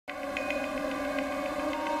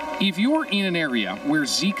If you're in an area where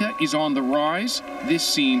Zika is on the rise, this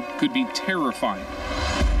scene could be terrifying.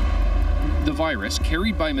 The virus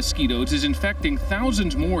carried by mosquitoes is infecting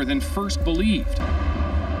thousands more than first believed.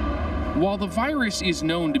 While the virus is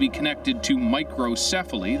known to be connected to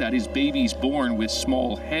microcephaly, that is babies born with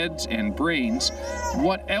small heads and brains,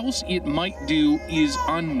 what else it might do is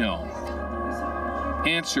unknown.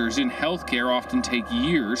 Answers in healthcare often take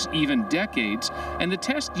years, even decades, and the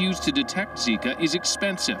test used to detect Zika is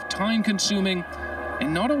expensive, time-consuming,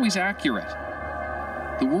 and not always accurate.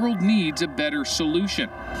 The world needs a better solution.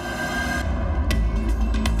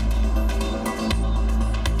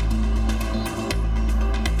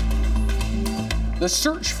 The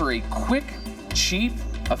search for a quick, cheap,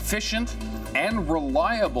 efficient, and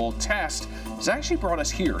reliable test has actually brought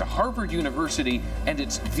us here to Harvard University and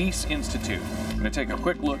its Wyss Institute. I'm going to take a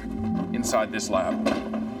quick look inside this lab.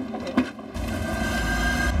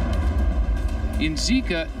 In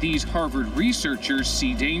Zika, these Harvard researchers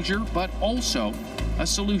see danger, but also a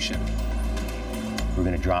solution. We're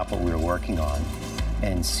going to drop what we were working on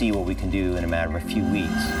and see what we can do in a matter of a few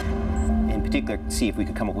weeks. In particular, see if we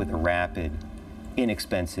could come up with a rapid,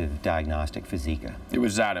 inexpensive diagnostic for Zika. It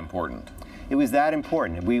was that important. It was that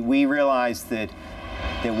important. We realized that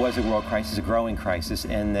there was a world crisis, a growing crisis,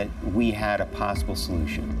 and that we had a possible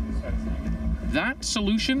solution. That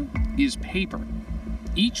solution is paper.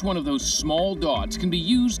 Each one of those small dots can be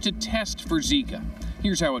used to test for Zika.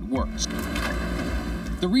 Here's how it works.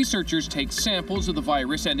 The researchers take samples of the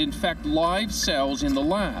virus and infect live cells in the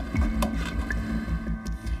lab.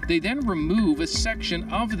 They then remove a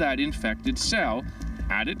section of that infected cell,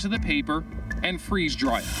 add it to the paper, and freeze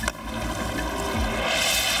dry it.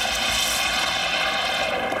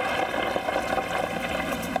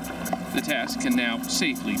 The test can now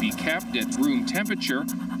safely be kept at room temperature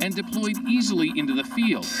and deployed easily into the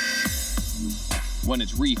field. When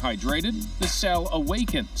it's rehydrated, the cell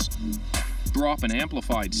awakens. Drop an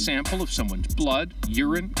amplified sample of someone's blood,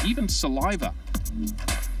 urine, even saliva.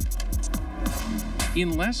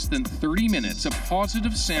 In less than 30 minutes, a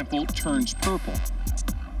positive sample turns purple.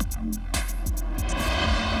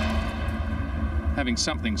 Having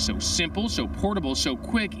something so simple, so portable, so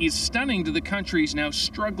quick is stunning to the countries now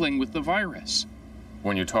struggling with the virus.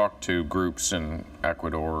 When you talk to groups in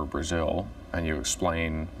Ecuador or Brazil and you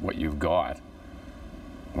explain what you've got,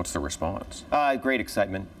 what's the response? Great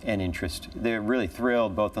excitement and interest. They're really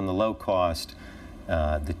thrilled both on the low cost,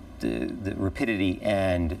 the rapidity,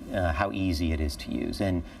 and how easy it is to use.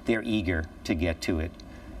 And they're eager to get to it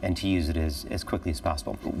and to use it as quickly as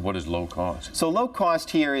possible. What is low cost? So low cost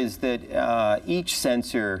here is that each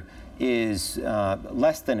sensor is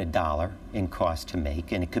less than $1 in cost to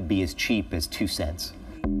make, and it could be as cheap as 2 cents.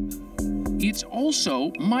 It's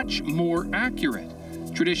also much more accurate.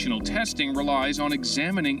 Traditional testing relies on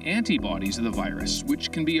examining antibodies of the virus,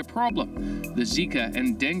 which can be a problem. The Zika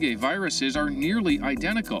and dengue viruses are nearly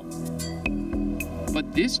identical.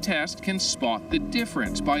 But this test can spot the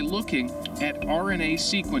difference by looking at RNA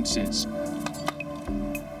sequences.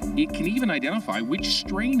 It can even identify which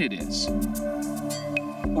strain it is.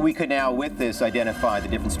 We could now, with this, identify the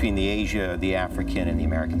difference between the Asia, the African, and the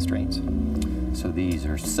American strains. So these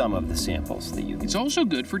are some of the samples that you can. It's also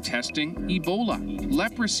good for testing Ebola,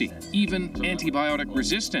 leprosy, even antibiotic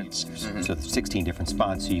resistance. So 16 different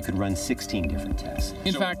spots, so you could run 16 different tests.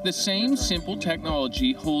 In fact, the same simple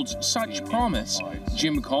technology holds such promise.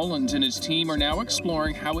 Jim Collins and his team are now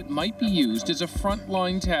exploring how it might be used as a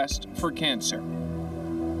frontline test for cancer.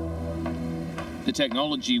 The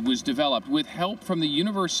technology was developed with help from the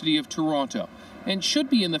University of Toronto and should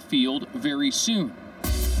be in the field very soon.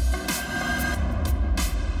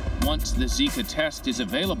 Once the Zika test is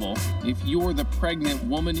available, if you're the pregnant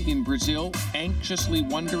woman in Brazil anxiously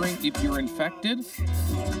wondering if you're infected,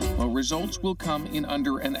 well, results will come in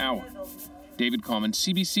under an hour. David Common,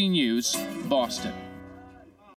 CBC News, Boston.